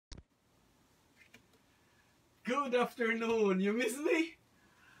Good afternoon. You miss me?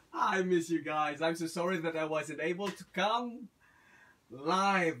 I miss you guys. I'm so sorry that I wasn't able to come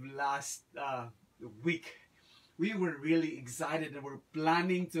live last week. We were really excited and we're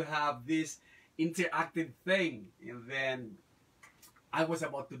planning to have this interactive thing. And then I was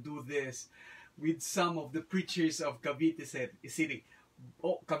about to do this with some of the preachers of Cavite City.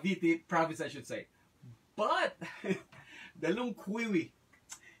 Oh, Cavite province, I should say. But Dalong Kuiwi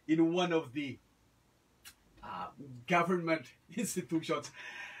in one of the government institutions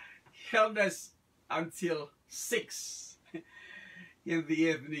held us until 6 in the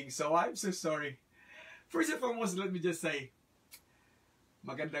evening. So I'm so sorry. First and foremost, let me just say,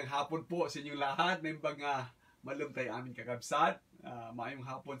 magandang hapon po sa inyong lahat na yung mga malumtay aming kakabsat. Maayong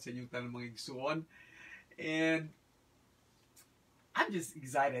hapon sa inyong tanong mga igsuon. And I'm just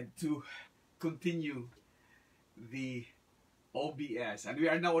excited to continue the OBS. And we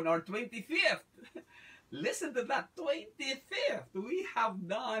are now on our 25th. Listen to that, 25th. We have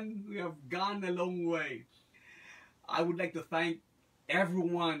gone a long way. I would like to thank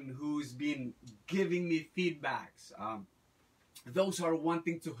everyone who's been giving me feedbacks. Those who are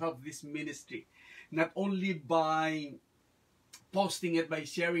wanting to help this ministry, not only by posting it, by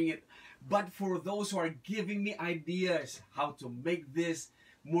sharing it, but for those who are giving me ideas how to make this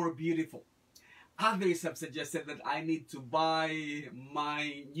more beautiful. Others have suggested that I need to buy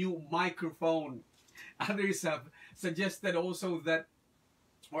my new microphone. Others have suggested also that,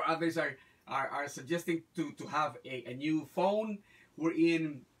 or others are suggesting to have a new phone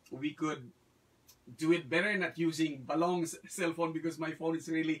wherein we could do it better, not using Balong's cell phone because my phone is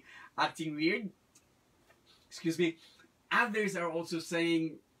really acting weird. Excuse me. Others are also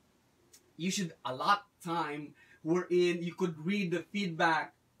saying you should allot time wherein you could read the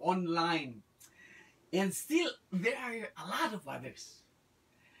feedback online. And still, there are a lot of others.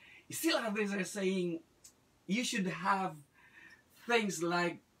 Still others are saying you should have things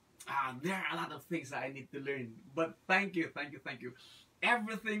like, there are a lot of things that I need to learn. But thank you.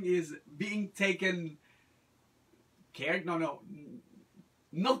 Everything is being taken care.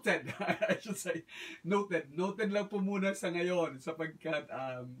 Noted. I should say, noted. Noted lang po muna sa ngayon sapagkat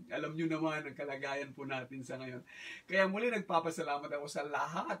alam nyo naman ang kalagayan po natin sa ngayon. Kaya muli nagpapasalamat ako sa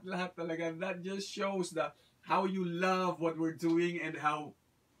lahat talaga. That just shows how you love what we're doing and how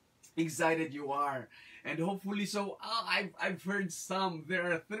excited you are. And hopefully so, I've heard some.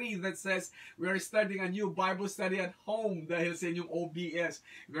 There are 3 that says we are starting a new Bible study at home dahil sa inyong OBS.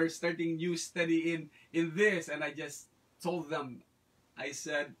 We are starting new study in this. And I just told them, I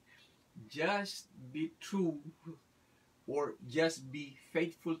said, just be true or just be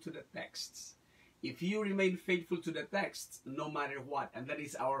faithful to the texts. If you remain faithful to the texts, no matter what, and that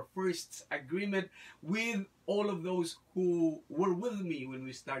is our first agreement with all of those who were with me when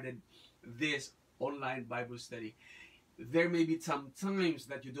we started this online Bible study. There may be some times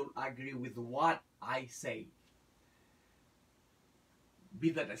that you don't agree with what I say.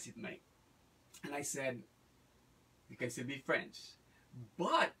 Be that as it may. And I said, we can still be friends.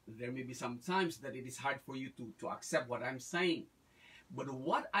 But there may be some times that it is hard for you to accept what I'm saying. But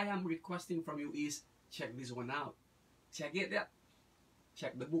what I am requesting from you is, check this one out. Check it out.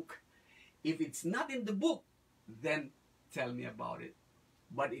 Check the book. If it's not in the book, then tell me about it.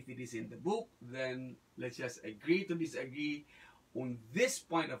 But if it is in the book, then let's just agree to disagree on this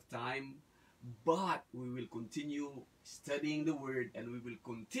point of time. But we will continue studying the Word, and we will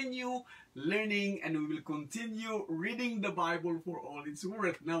continue learning, and we will continue reading the Bible for all it's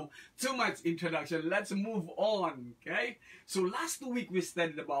worth. Now, too much introduction. Let's move on, okay? So last week we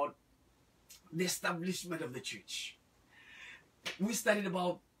studied about the establishment of the church. We studied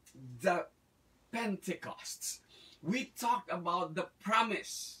about the Pentecosts. We talked about the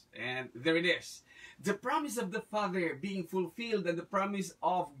promise, and there it is. The promise of the Father being fulfilled, and the promise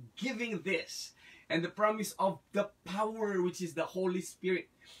of giving this, and the promise of the power, which is the Holy Spirit.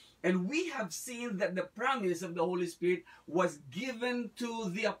 And we have seen that the promise of the Holy Spirit was given to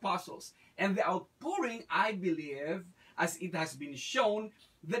the apostles. And the outpouring, I believe, as it has been shown,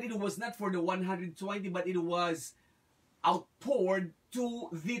 that it was not for the 120, but it was outpoured to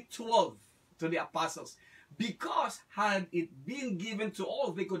the 12, to the apostles. Because had it been given to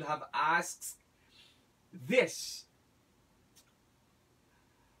all, they could have asked this.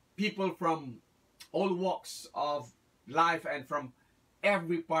 People from all walks of life and from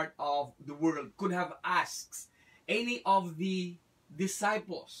every part of the world could have asked any of the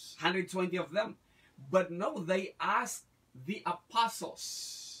disciples, 120 of them. But no, they asked the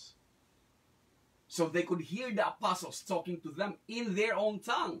apostles. So they could hear the apostles talking to them in their own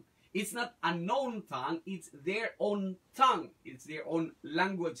tongue. It's not a known tongue, it's their own tongue. It's their own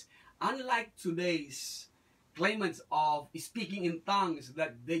language. Unlike today's claimants of speaking in tongues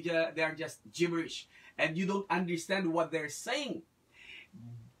that they are just gibberish and you don't understand what they're saying.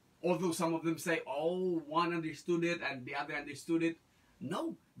 Although some of them say, oh, one understood it and the other understood it.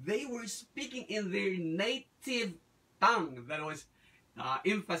 No, they were speaking in their native tongue. That was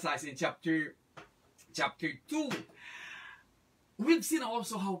emphasized in chapter 2. We've seen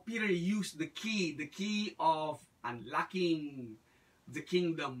also how Peter used the key of unlocking the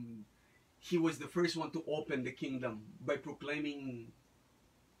kingdom. He was the first one to open the kingdom by proclaiming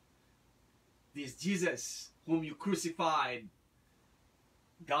this Jesus whom you crucified.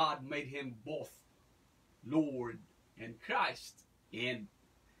 God made him both Lord and Christ. And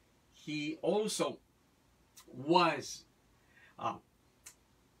he also was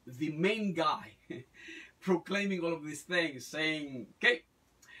the main guy proclaiming all of these things, saying, okay,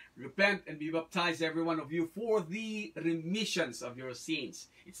 repent and be baptized, every one of you, for the remissions of your sins.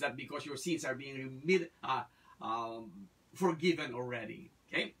 It's not because your sins are being forgiven already.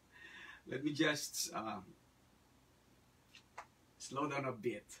 Okay, let me just slow down a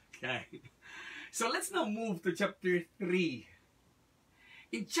bit. Okay, so let's now move to chapter 3.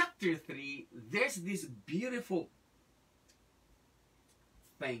 In chapter 3, there's this beautiful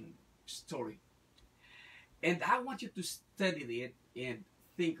story. And I want you to study it and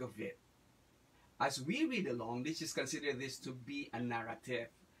think of it. As we read along, let's just consider this to be a narrative.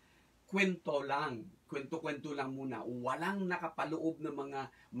 Kwento lang. Kwento-kwento lang muna. Walang nakapaloob ng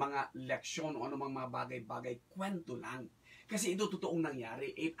mga leksyon o anumang mga bagay-bagay. Kwento lang. Kasi ito totoong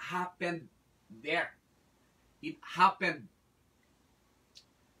nangyari. It happened there. It happened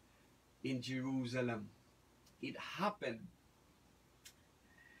in Jerusalem. It happened.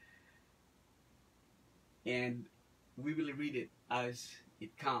 And we will read it as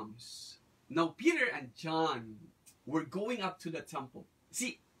it comes. Now, Peter and John were going up to the temple.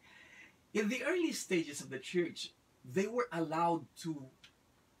 See, in the early stages of the church, they were allowed to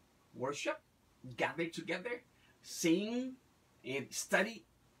worship, gather together, sing, and study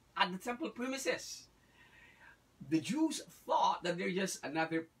at the temple premises. The Jews thought that they're just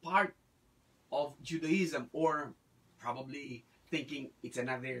another part of Judaism, or probably thinking it's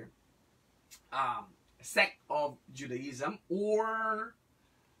another sect of Judaism, or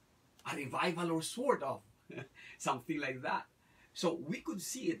a revival, or sort of something like that. So we could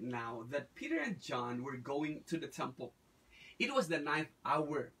see it now that Peter and John were going to the temple. It was the 9th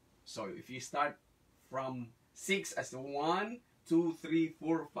hour. So if you start from 6 as 1, 2, 3,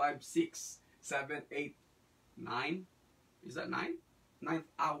 4, 5, 6, 7, 8, 9. Is that 9? 9th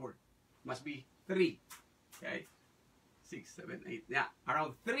hour. Must be 3. Okay. 6, 7, 8. Yeah.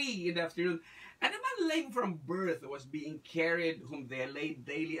 Around 3 in the afternoon. And a man lame from birth was being carried, whom they laid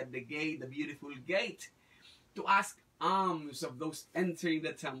daily at the gate, the beautiful gate, to ask alms of those entering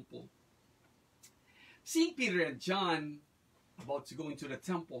the temple. Seeing Peter and John about to go into the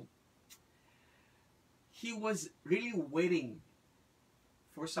temple, he was really waiting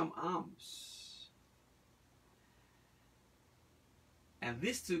for some alms. And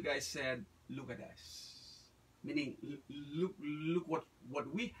these two guys said, look at us. Meaning, look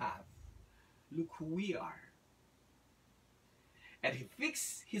what we have. Look who we are. And he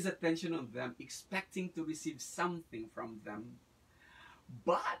fixed his attention on them, expecting to receive something from them.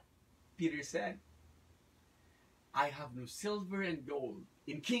 But Peter said, I have no silver and gold.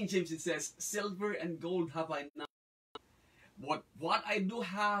 In King James it says, silver and gold have I none. What I do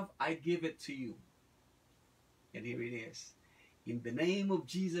have, I give it to you. And here it is. In the name of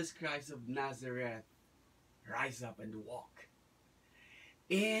Jesus Christ of Nazareth, rise up and walk.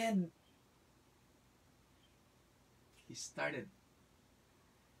 And he started.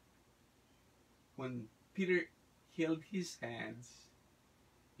 When Peter held his hands,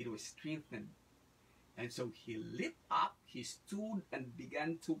 it was strengthened. And so he leaped up, he stood and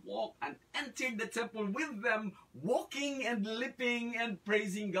began to walk and entered the temple with them, walking and leaping and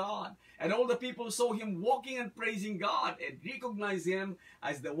praising God. And all the people saw him walking and praising God and recognized him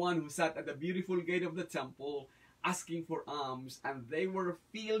as the one who sat at the beautiful gate of the temple asking for alms. And they were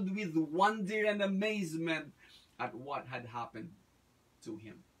filled with wonder and amazement at what had happened to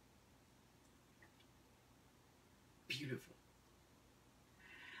him. Beautiful.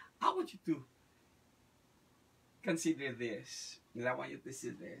 I want you to consider this. And I want you to see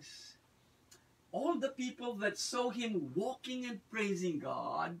this. All the people that saw him walking and praising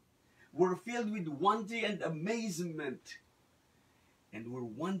God were filled with wonder and amazement and were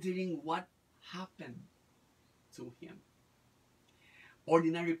wondering what happened to him.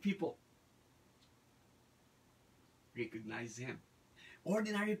 Ordinary people recognize him.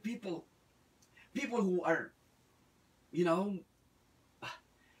 Ordinary people. People who are,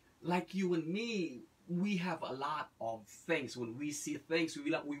 like you and me, we have a lot of things. When we see things,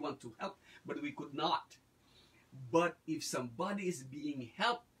 we want to help, but we could not. But if somebody is being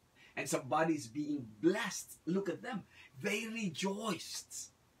helped and somebody is being blessed, look at them. They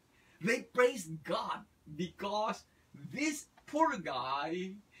rejoiced. They praised God because this poor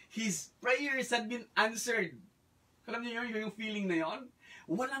guy, his prayers had been answered. Alam niyo yung feeling na yon?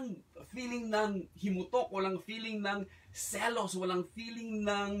 Walang feeling ng himutok, walang feeling ng selos, walang feeling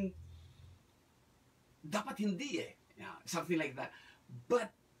ng dapat hindi eh. Yeah, something like that.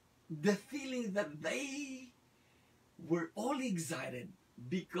 But the feeling that they were all excited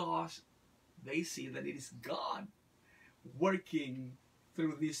because they see that it is God working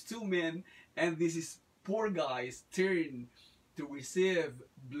through these two men, and this is poor guy's turn to receive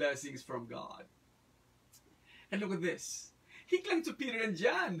blessings from God. And look at this. He clung to Peter and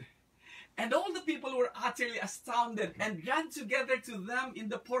John, and all the people were utterly astounded and ran together to them in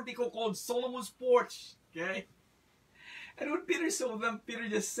the portico called Solomon's Porch. Okay? And when Peter saw them, Peter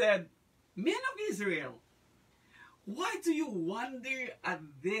just said, "Men of Israel, why do you wonder at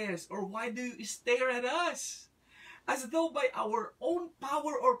this, or why do you stare at us? As though by our own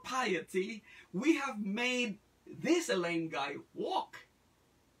power or piety, we have made this lame guy walk."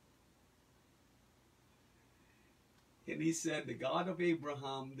 And he said, "The God of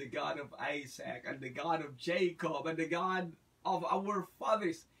Abraham, the God of Isaac, and the God of Jacob, and the God of our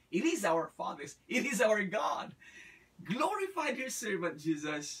fathers." It is our fathers. It is our God. "Glorified his servant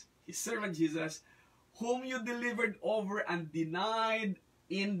Jesus, whom you delivered over and denied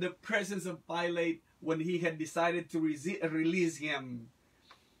in the presence of Pilate when he had decided to release him.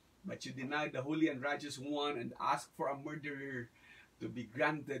 But you denied the holy and righteous one and asked for a murderer to be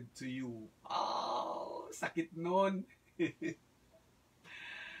granted to you." Oh, sakit nun.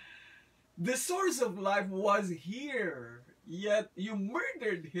 The source of life was here, yet you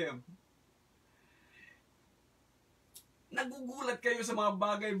murdered him. Nagugulat kayo sa mga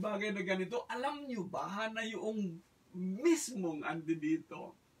bagay-bagay na ganito. Alam nyo ba na yung mismong andi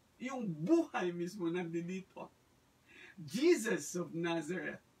dito, yung buhay mismo nandi dito, Jesus of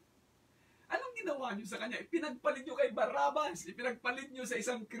Nazareth, anong ginawa nyo sa kanya? Ipinagpalit nyo kay Barabbas. Ipinagpalit nyo sa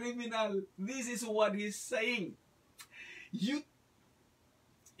isang criminal. This is what he's saying. You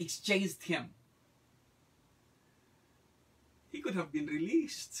exchanged him. He could have been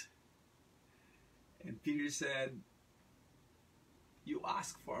released. And Peter said, "You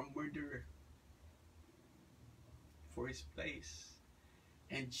ask for a murderer for his place.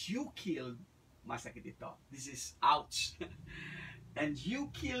 And you killed," masakit ito. This is ouch. "And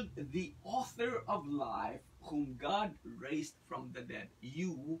you killed the author of life, whom God raised from the dead."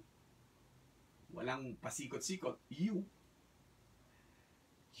 You, walang pasikot-sikot, you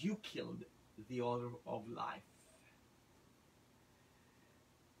killed the author of life.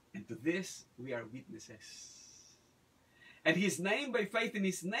 And to this, we are witnesses. And his name, by faith in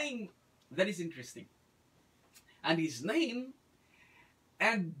his name, that is interesting. And his name,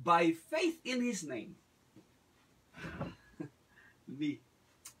 and by faith in his name.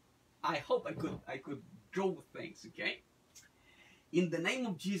 I hope I could draw things, okay? In the name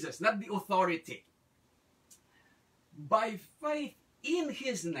of Jesus, not the authority. By faith in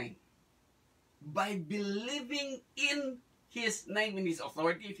his name. By believing in his name, in his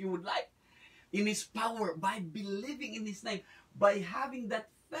authority, if you would like. In his power, by believing in his name. By having that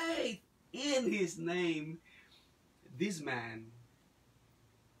faith in his name. This man,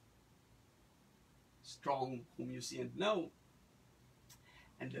 strong, whom you see and know,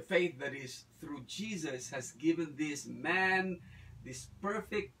 and the faith that is through Jesus has given this man this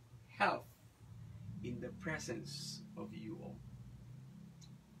perfect health in the presence of you all.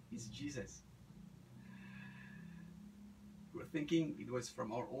 It's Jesus. We're thinking it was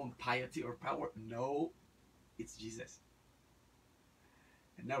from our own piety or power. No, it's Jesus.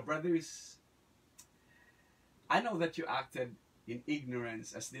 And now, brothers, I know that you acted in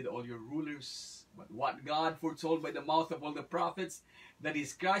ignorance, as did all your rulers. But what God foretold by the mouth of all the prophets, that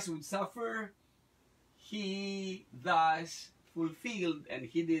his Christ would suffer, he thus fulfilled, and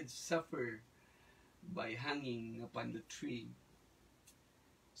he did suffer by hanging upon the tree.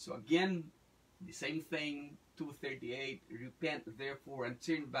 So again, the same thing, 2:38, "Repent therefore and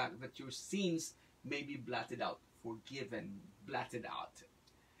turn back, that your sins may be blotted out," forgiven, blotted out.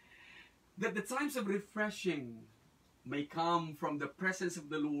 "That the times of refreshing may come from the presence of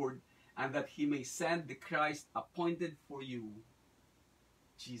the Lord, and that he may send the Christ appointed for you,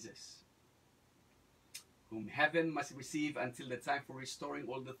 Jesus, whom heaven must receive until the time for restoring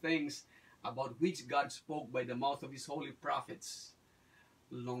all the things about which God spoke by the mouth of his holy prophets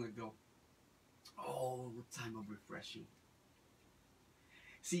long ago." Oh, time of refreshing.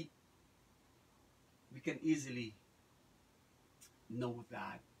 See, we can easily know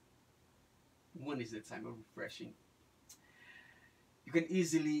that when is the time of refreshing. You can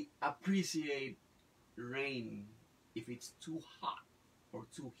easily appreciate rain if it's too hot or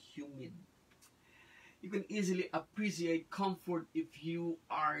too humid. You can easily appreciate comfort if you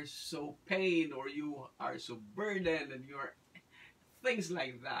are so pain or you are so burdened and you are things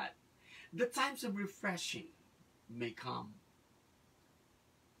like that. The times of refreshing may come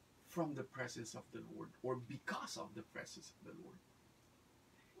from the presence of the Lord or because of the presence of the Lord.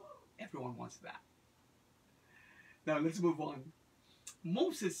 Everyone wants that. Now let's move on.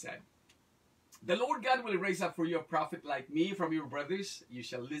 Moses said, "The Lord God will raise up for you a prophet like me from your brothers. You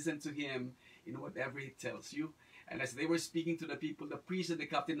shall listen to him in whatever he tells you." And as they were speaking to the people, the priest and the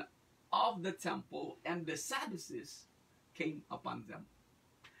captain of the temple and the Sadducees came upon them.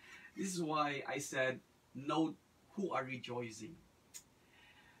 This is why I said, note who are rejoicing.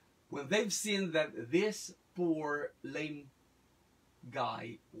 When they've seen that this poor lame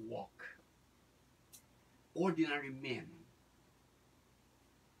guy walk, ordinary men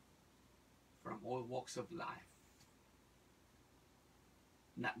from all walks of life,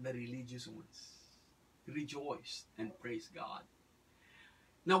 not the religious ones, rejoiced and praised God.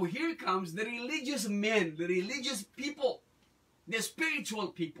 Now here comes the religious men, the religious people, the spiritual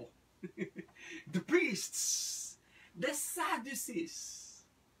people, the priests, the Sadducees,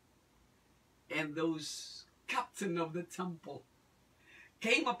 and those captain of the temple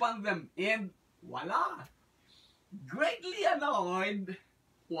came upon them, and voila, greatly annoyed.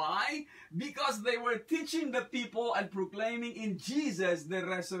 Why? Because they were teaching the people and proclaiming in Jesus the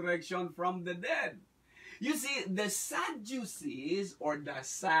resurrection from the dead. You see, the Sadducees, or the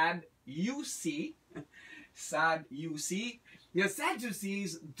Sadducees, the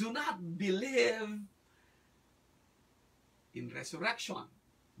Sadducees do not believe in resurrection.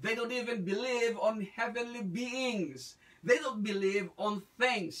 They don't even believe on heavenly beings. They don't believe on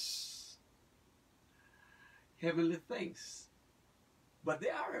things, heavenly things. But they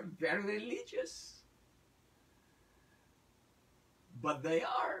are very religious. But they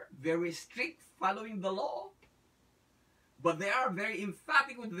are very strict following the law. But they are very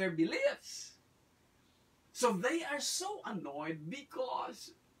emphatic with their beliefs. So they are so annoyed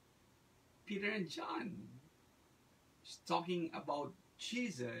because Peter and John is talking about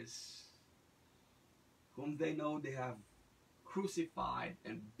Jesus, whom they know they have crucified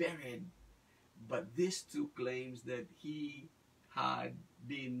and buried. But these two claims that he had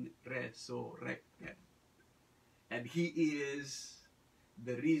been resurrected. And he is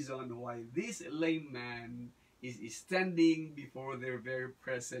the reason why this lame man is standing before their very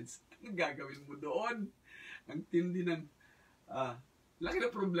presence. Ano gagawin mo doon? Ang tindi ng laki na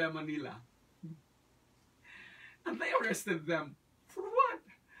problema nila. And they arrested them. For what?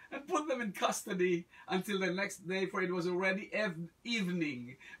 And put them in custody until the next day, for it was already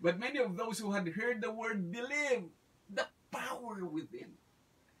evening. But many of those who had heard the word believed. The power within.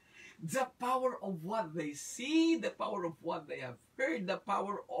 The power of what they see, the power of what they have heard, the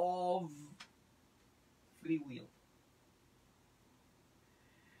power of free will.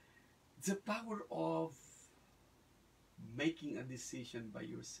 The power of making a decision by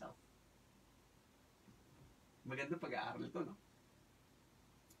yourself. Maganda pag-aaral ito, no?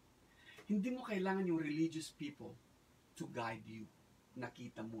 Hindi mo kailangan yung religious people to guide you.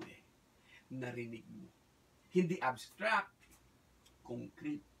 Nakita mo eh. Narinig mo. Hindi abstract,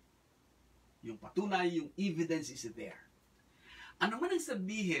 concrete. Yung patunay, yung evidence is there. Ano man ang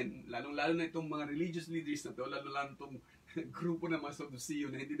sabihin, lalong-lalo na itong mga religious leaders na ito, lalo-lalo itong grupo ng mga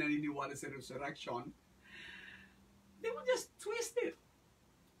Sadduceo na hindi naniniwala sa resurrection, they will just twist it.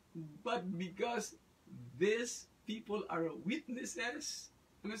 But because these people are witnesses,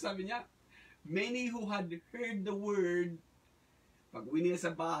 ano sabi niya? Many who had heard the word, pag uwi niya sa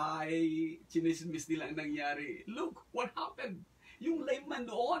bahay, chinismis nila ang nangyari. Look, what happened? Yung lame man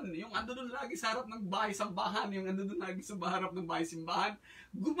doon, yung ando doon lagi sa harap ng bahay simbahan, yung ando doon lagi sa harap ng bahay simbahan,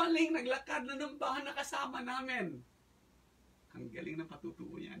 gumaling, naglakad na ng bahan na kasama namin. Ang galing na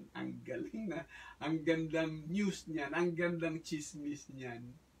patutuo yan. Ang galing na, ang gandang news niyan, ang gandang chismis niyan.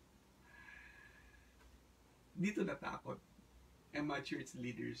 Dito natakot ang mga church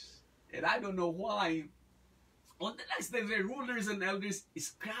leaders. And I don't know why. On the next day, the rulers and elders,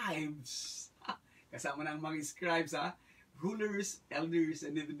 scribes, kasama ng mga scribes, rulers, elders,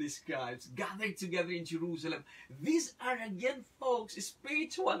 and even the scribes gathered together in Jerusalem. These are again, folks,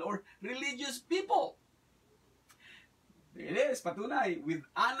 spiritual or religious people. There it is, patunay, with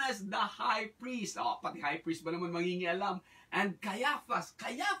Annas the high priest. Pati high priest ba naman mangingialam? And Caiaphas.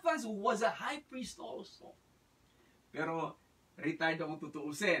 Caiaphas was a high priest also. Pero Retired akong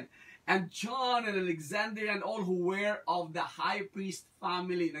tutuusin. And John and Alexander and all who were of the high priest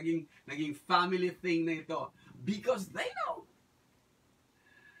family. Naging family thing na ito. Because they know.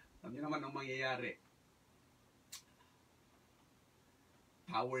 Alam niyo naman ang mangyayari.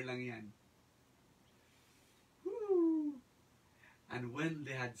 Power lang yan. Woo. And when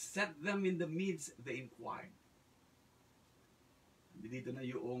they had set them in the midst, they inquired. Dito na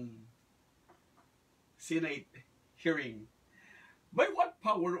yung Senate hearing. By what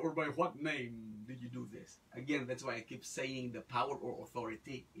power or by what name did you do this? Again, that's why I keep saying the power or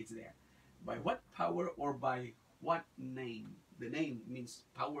authority. It's there. By what power or by what name? The name means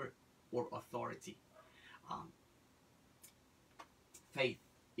power or authority. Faith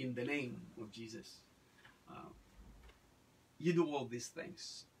in the name of Jesus. You do all these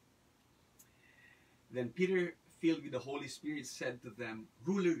things. Then Peter, filled with the Holy Spirit, said to them,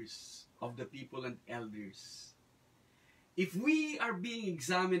 rulers of the people and elders, if we are being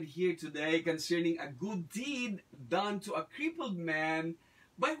examined here today concerning a good deed done to a crippled man,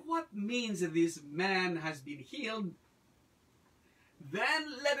 by what means this man has been healed,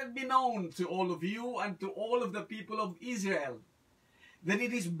 then let it be known to all of you and to all of the people of Israel that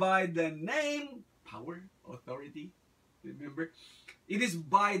it is by the name, power, authority, remember, it is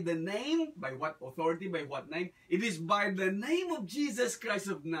by the name, by what authority, by what name? It is by the name of Jesus Christ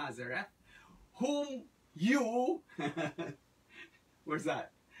of Nazareth, whom you, where's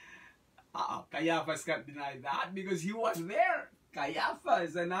that? Caiaphas can't deny that because he was there.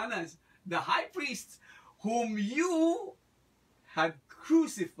 Caiaphas and Annas, the high priests, whom you had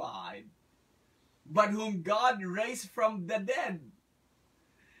crucified, but whom God raised from the dead.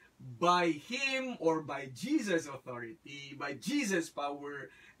 By him or by Jesus' authority, by Jesus' power,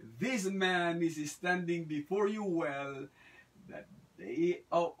 this man is standing before you well,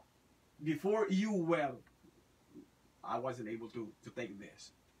 before you well. I wasn't able to take this.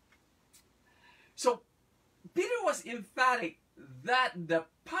 So, Peter was emphatic that the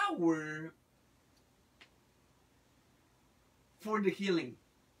power for the healing,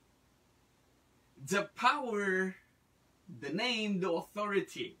 the power, the name, the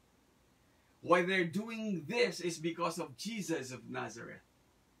authority, why they're doing this is because of Jesus of Nazareth.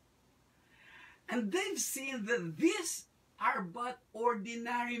 And they've seen that these are but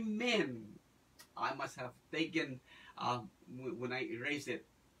ordinary men. I must have taken, when I erased it,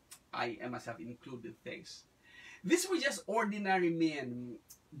 I must have included things. These were just ordinary men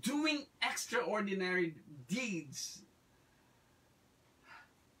doing extraordinary deeds.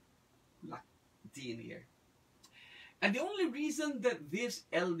 Like D in here. And the only reason that these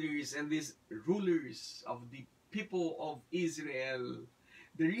elders and these rulers of the people of Israel,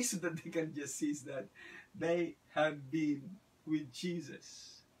 the reason that they can just see is that they had been with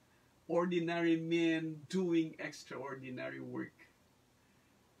Jesus. Ordinary men doing extraordinary work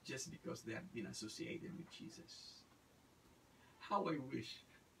just because they had been associated with Jesus. How I wish,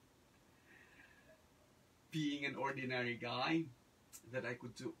 being an ordinary guy, that I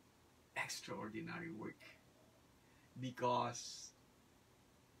could do extraordinary work. Because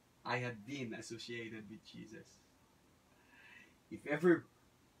I had been associated with Jesus. If ever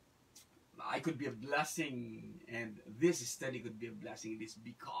I could be a blessing, and this study could be a blessing, it is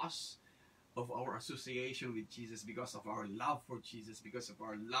because of our association with Jesus, because of our love for Jesus, because of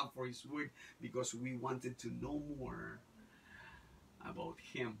our love for His Word, because we wanted to know more about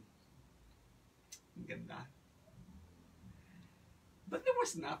Him. Ganda. But there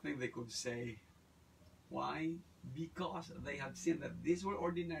was nothing they could say. Why? Because they had seen that these were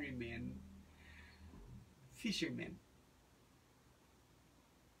ordinary men, fishermen,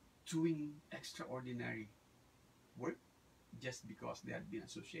 doing extraordinary work just because they had been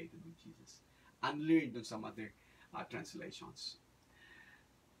associated with Jesus. Unlearned on some other translations.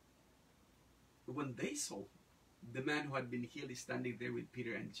 When they saw the man who had been healed standing there with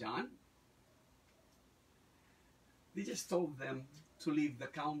Peter and John, they just told them to leave the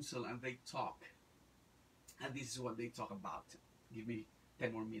council and they talk. And this is what they talk about. Give me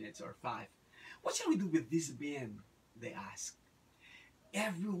 10 more minutes or 5. What shall we do with this man? They ask.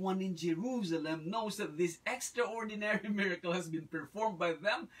 Everyone in Jerusalem knows that this extraordinary miracle has been performed by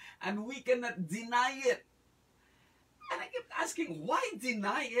them, and we cannot deny it. And I kept asking, why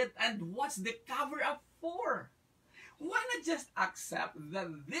deny it, and what's the cover-up for? Why not just accept that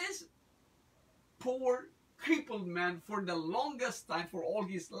this poor, crippled man for the longest time, for all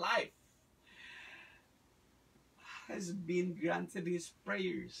his life, has been granted his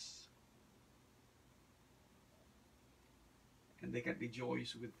prayers, and they can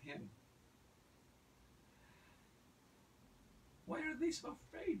rejoice with him? Why are they so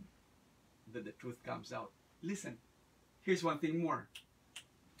afraid that the truth comes out? Listen, Here's one thing more.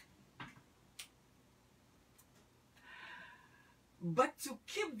 But to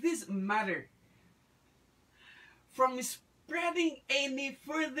keep this matter from spreading any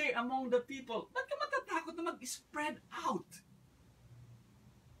further among the people, ba't ka matatakot na mag-spread out?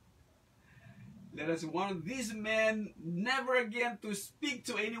 Let us warn these men never again to speak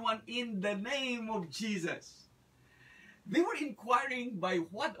to anyone in the name of Jesus. They were inquiring by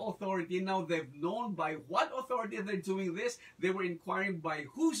what authority. Now they've known by what authority they're doing this. They were inquiring by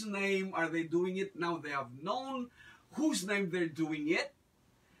whose name are they doing it. Now they have known whose name they're doing it.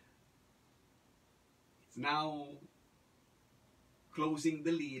 It's now closing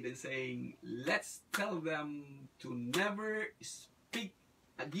the lead and saying, let's tell them to never speak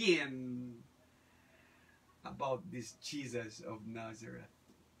again about this Jesus of Nazareth.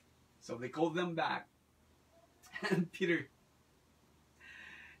 So they called them back. And Peter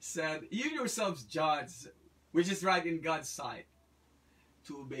said, you yourselves judge which is right in God's sight,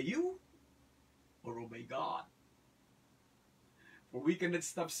 to obey you or obey God. For we cannot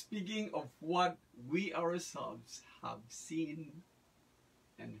stop speaking of what we ourselves have seen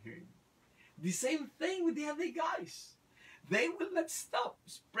and heard. The same thing with the other guys. They will not stop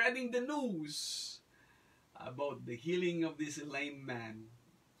spreading the news about the healing of this lame man.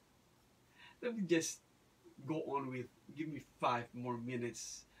 Let me just go on with, give me 5 more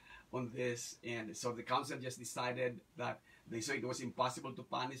minutes on this. And so the council just decided that they saw it was impossible to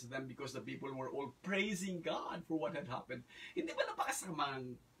punish them because the people were all praising God for what had happened. Hindi ba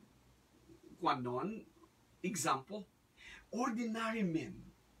napakasamang kwanon? Example, ordinary men,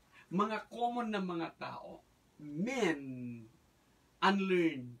 mga common na mga tao, men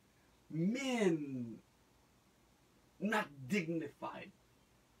unlearned, men not dignified,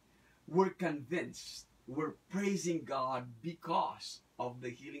 were convinced, were praising God because of the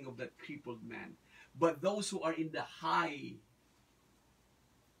healing of that crippled man. But those who are in the high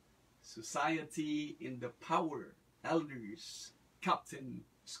society, in the power, elders, captain,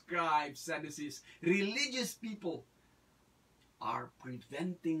 scribes, Sadducees, religious people, are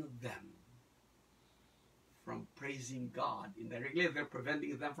preventing them from praising God. Indirectly, they're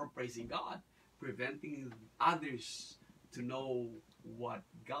preventing them from praising God, preventing others to know what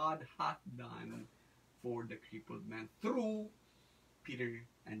God hath done for the crippled man through Peter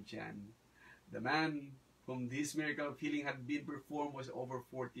and John. The man whom this miracle of healing had been performed was over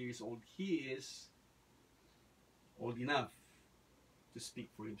 40 years old. He is old enough to speak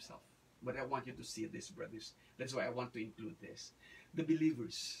for himself. But I want you to see this, brothers. That's why I want to include this. The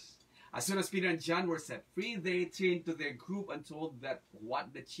believers. As soon as Peter and John were set free, they returned to their group and told that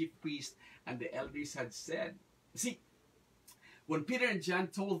what the chief priest and the elders had said. See, when Peter and John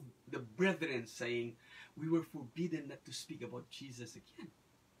told the brethren, saying, we were forbidden not to speak about Jesus again,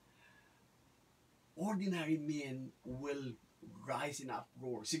 ordinary men will rise in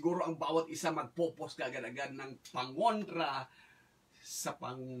uproar. Siguro ang bawat isa magpopos kagad-agad ng pangontra sa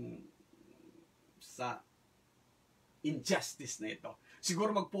injustice na ito.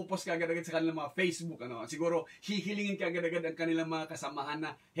 Siguro magpopos kagad-agad sa kanilang mga Facebook. Siguro hihilingin kagad-agad ang kanilang mga kasamahan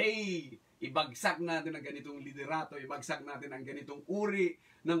na, hey, ibagsak natin ang ganitong liderato, ibagsak natin ang ganitong uri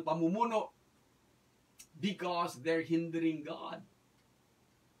ng pamumuno because they're hindering God.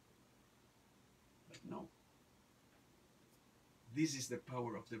 No. This is the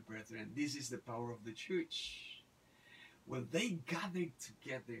power of the brethren. This is the power of the church. When they gathered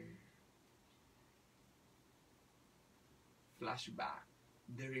together, flashback,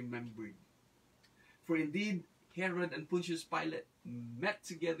 they remembered. For indeed, Herod and Pontius Pilate met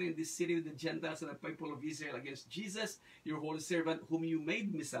together in this city with the Gentiles and the people of Israel against Jesus, your holy servant, whom you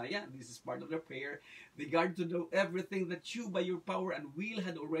made Messiah. This is part of their prayer. They guard to do everything that you, by your power and will,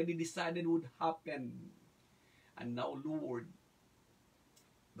 had already decided would happen. And now, Lord,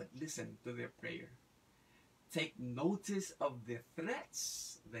 but listen to their prayer. Take notice of the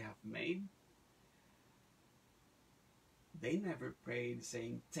threats they have made. They never prayed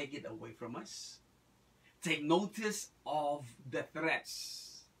saying, take it away from us. Take notice of the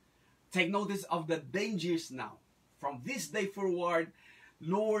threats. Take notice of the dangers now. From this day forward,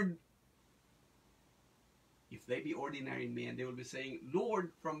 Lord, if they be ordinary men, they will be saying,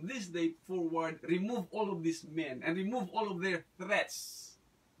 Lord, from this day forward, remove all of these men and remove all of their threats.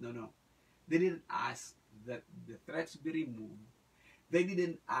 No. They didn't ask that the threats be removed. They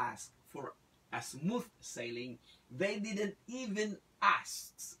didn't ask for a smooth sailing. They didn't even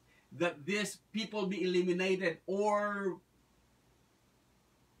ask that these people be eliminated or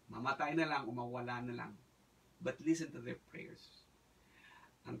mamatay na lang o mawala na lang. But listen to their prayers.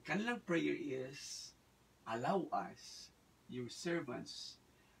 Ang kanilang prayer is, allow us, your servants,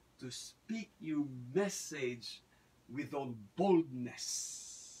 to speak your message with all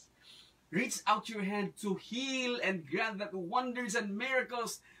boldness. Reach out your hand to heal and grant that wonders and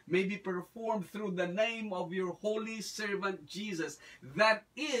miracles may be performed through the name of your holy servant Jesus. That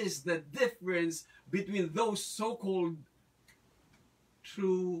is the difference between those so-called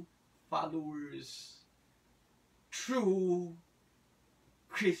true followers, true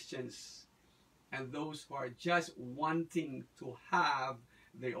Christians, and those who are just wanting to have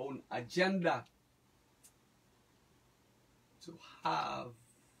their own agenda, to have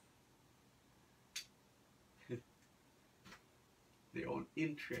their own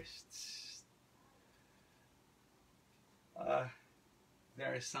interests.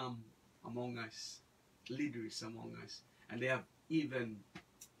 There are some among us, leaders among us, and they have even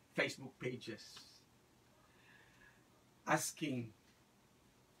Facebook pages asking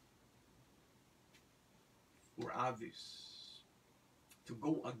for others to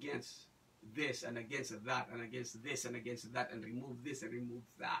go against this and against that and against this and against that and remove this and remove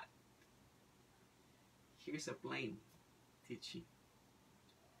that. Here's a plain teaching.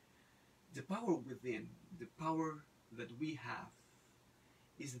 The power within, the power that we have,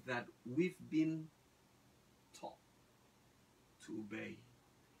 is that we've been taught to obey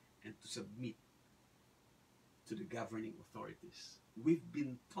and to submit to the governing authorities. We've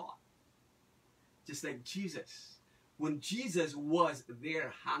been taught. Just like Jesus. When Jesus was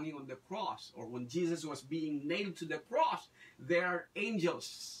there hanging on the cross, or when Jesus was being nailed to the cross, there are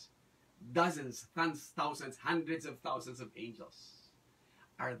angels, dozens, tons, thousands, hundreds of thousands of angels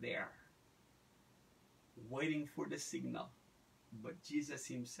are there waiting for the signal. But Jesus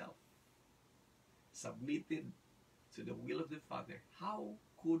himself submitted to the will of the Father. How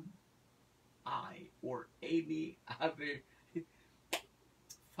could I or any other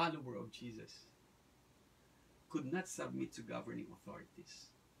follower of Jesus could not submit to governing authorities?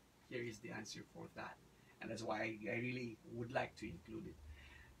 Here is the answer for that. And that's why I really would like to include it.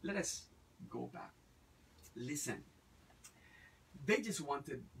 Let us go back. Listen. They just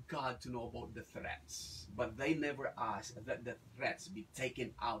wanted God to know about the threats, but they never asked that the threats be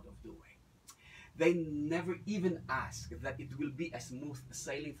taken out of the way. They never even asked that it will be a smooth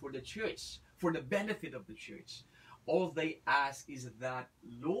sailing for the church, for the benefit of the church. All they ask is that,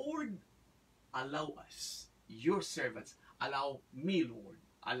 Lord, allow us, your servants, allow me, Lord,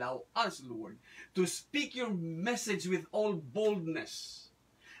 allow us, Lord, to speak your message with all boldness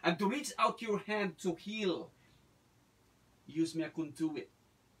and to reach out your hand to heal. Use me a conduit.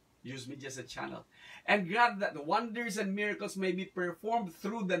 Use me just a channel. And grant that the wonders and miracles may be performed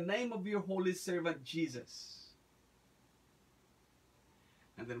through the name of your holy servant Jesus.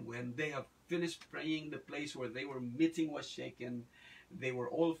 And then when they have finished praying, the place where they were meeting was shaken. They were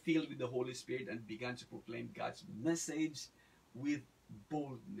all filled with the Holy Spirit and began to proclaim God's message with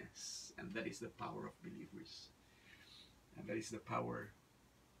boldness. And that is the power of believers. And that is the power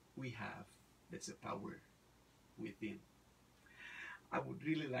we have. That's the power within. I would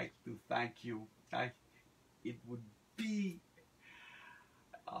really like to thank you. It would be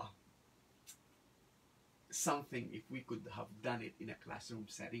something if we could have done it in a classroom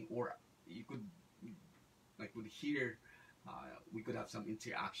setting, or you could, like, would hear, we could have some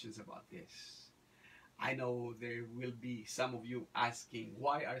interactions about this. I know there will be some of you asking,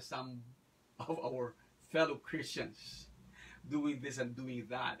 why are some of our fellow Christians doing this and doing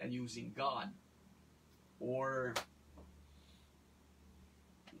that and using God? Or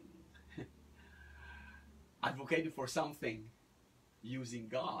advocating for something using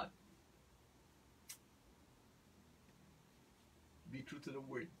God. Be true to the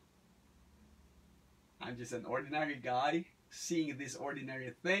word. I'm just an ordinary guy seeing these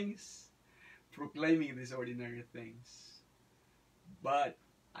ordinary things, proclaiming these ordinary things. But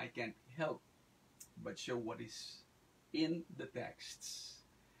I can't help but show what is in the texts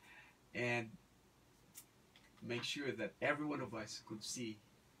and make sure that every one of us could see.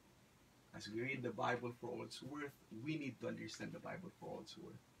 As we read the Bible for all it's worth, we need to understand the Bible for all it's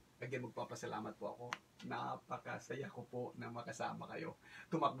worth. Again, magpapasalamat po ako. Napakasaya ko po na makasama kayo.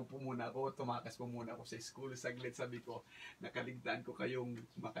 Tumakbo po muna ako, tumakas po muna ako sa school. Saglit sabi ko, nakaligtaan ko kayong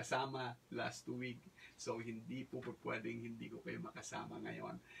makasama last week. So, hindi po pwedeng hindi ko kayo makasama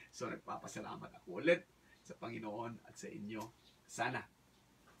ngayon. So, nagpapasalamat ako ulit sa Panginoon at sa inyo. Sana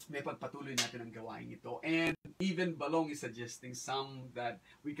may pagpatuloy natin ang gawain ito. And even Balong is suggesting some that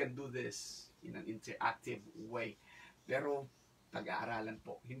we can do this in an interactive way. Pero pag-aaralan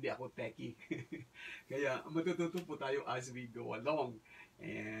po. Hindi ako techie. Kaya matututo po tayo as we go along.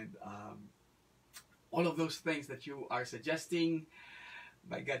 And all of those things that you are suggesting,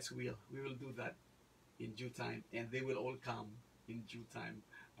 by God's will, we will do that in due time. And they will all come in due time.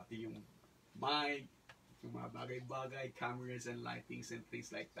 Pati yung mic, yung mga bagay-bagay, cameras and lightings and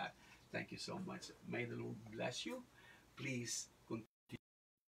things like that. Thank you so much. May the Lord bless you. Please